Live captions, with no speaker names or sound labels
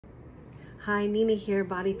Hi, Nina here,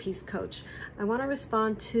 Body Peace Coach. I want to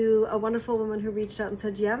respond to a wonderful woman who reached out and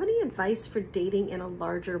said, do you have any advice for dating in a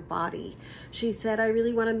larger body? She said, I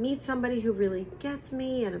really want to meet somebody who really gets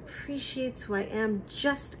me and appreciates who I am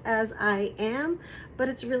just as I am, but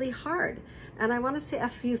it's really hard. And I want to say a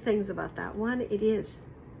few things about that. One, it is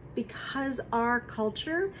because our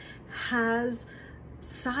culture has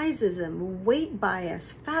sizeism, weight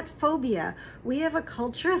bias, fat phobia. We have a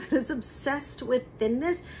culture that is obsessed with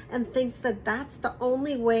thinness and thinks that that's the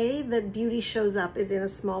only way that beauty shows up is in a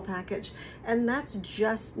small package. And that's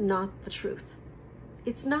just not the truth.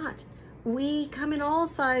 It's not. We come in all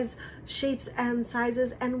size, shapes, and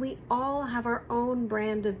sizes, and we all have our own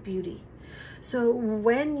brand of beauty. So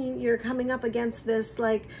when you're coming up against this,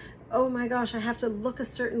 like, oh my gosh, I have to look a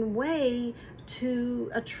certain way to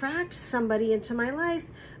attract somebody into my life.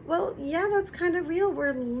 Well, yeah, that's kind of real. We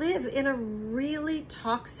live in a really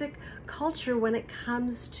toxic culture when it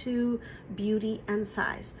comes to beauty and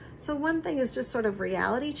size. So one thing is just sort of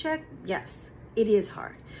reality check. Yes, it is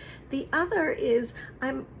hard. The other is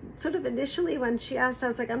I'm sort of initially when she asked, I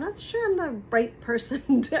was like, I'm not sure I'm the right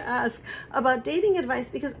person to ask about dating advice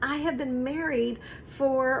because I have been married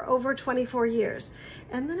for over 24 years.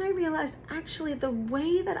 And then I realized actually the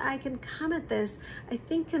way that I can come at this, I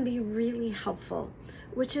think can be really helpful,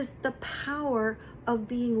 which is the power of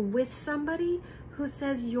being with somebody who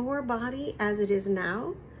says your body as it is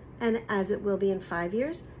now and as it will be in 5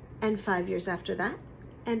 years and 5 years after that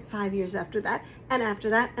and 5 years after that, and after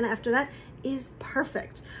that, and after that is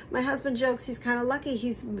perfect. My husband jokes he's kind of lucky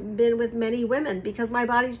he's been with many women because my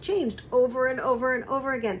body's changed over and over and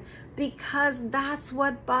over again, because that's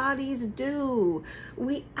what bodies do.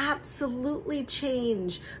 We absolutely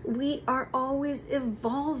change. We are always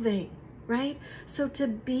evolving, right? So to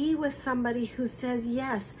be with somebody who says,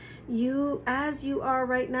 yes, you as you are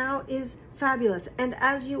right now is fabulous, and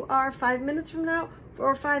as you are 5 minutes from now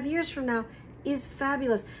or 5 years from now is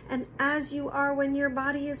fabulous. And as you are when your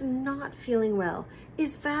body is not feeling well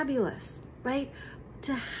is fabulous, right?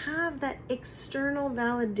 To have that external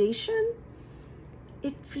validation,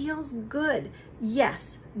 it feels good.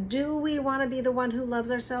 Yes. Do we want to be the one who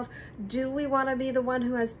loves ourselves? Do we want to be the one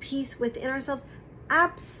who has peace within ourselves?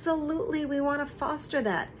 Absolutely, we want to foster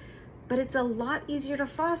that. But it's a lot easier to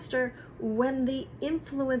foster when the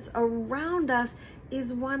influence around us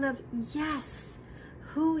is one of, yes,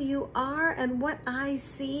 who you are and what I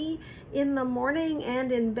see in the morning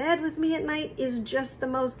and in bed with me at night is just the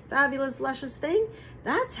most fabulous, luscious thing.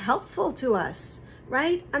 That's helpful to us,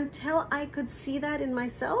 right? Until I could see that in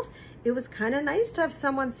myself, it was kind of nice to have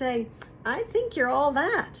someone saying, I think you're all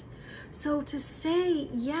that. So to say,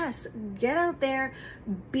 yes, get out there,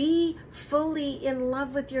 be fully in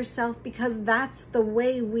love with yourself, because that's the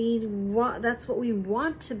way we want, that's what we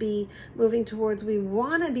want to be moving towards. We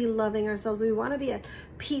want to be loving ourselves. We want to be at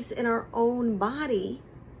peace in our own body,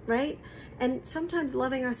 right? And sometimes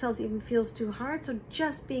loving ourselves even feels too hard. So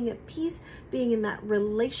just being at peace, being in that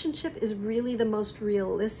relationship is really the most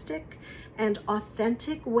realistic and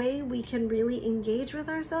authentic way we can really engage with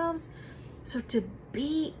ourselves. So to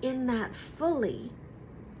be in that fully,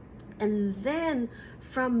 and then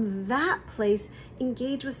from that place,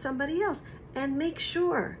 engage with somebody else and make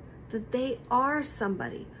sure that they are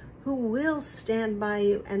somebody who will stand by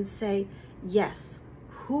you and say, yes,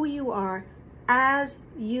 who you are as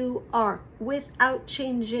you are without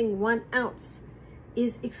changing 1 ounce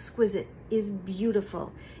is exquisite, is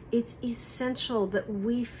beautiful. It's essential that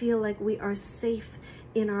we feel like we are safe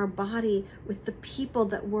in our body with the people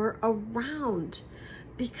that we're around,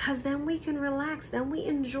 because then we can relax, then we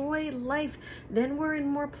enjoy life, then we're in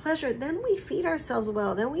more pleasure, then we feed ourselves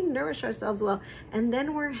well, then we nourish ourselves well, and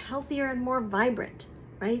then we're healthier and more vibrant,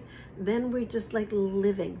 right? Then we're just like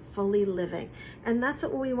living, fully living. And that's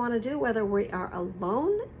what we want to do, whether we are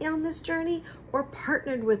alone on this journey or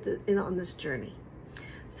partnered with on this journey.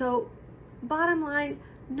 So bottom line,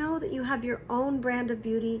 know that you have your own brand of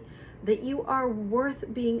beauty, that you are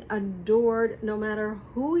worth being adored no matter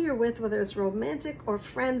who you're with, whether it's romantic or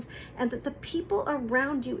friends, and that the people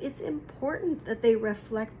around you, it's important that they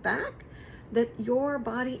reflect back that your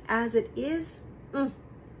body as it is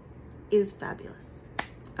fabulous.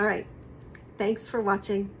 All right. Thanks for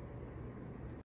watching.